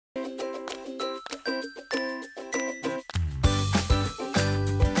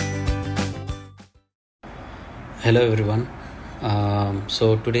Hello everyone.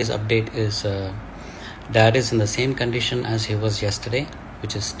 So today's update is dad is in the same condition as he was yesterday,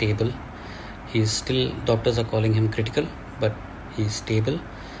 which is stable. He's still, doctors are calling him critical, but he's stable.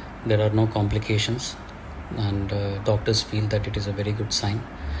 There are no complications, and doctors feel that it is a very good sign.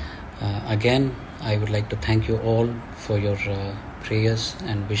 Again, I would like to thank you all for your prayers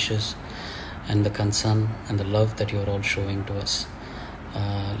and wishes and the concern and the love that you are all showing to us.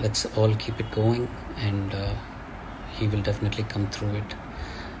 Let's all keep it going, and he will definitely come through it.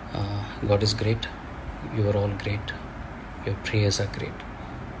 God is great. You are all great. Your prayers are great.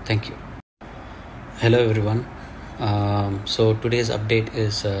 Thank you. Hello everyone. So today's update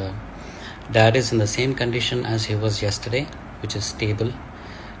is dad is in the same condition as he was yesterday, which is stable.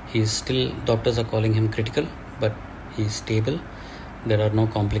 He's still, doctors are calling him critical, but he's stable. There are no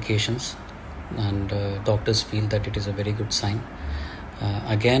complications, and doctors feel that it is a very good sign.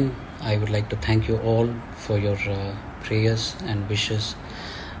 Again, I would like to thank you all for your prayers and wishes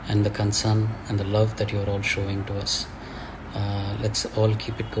and the concern and the love that you are all showing to us. Let's all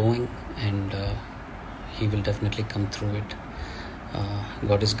keep it going, and he will definitely come through it.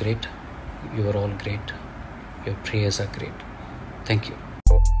 God is great. You are all great. Your prayers are great. Thank you.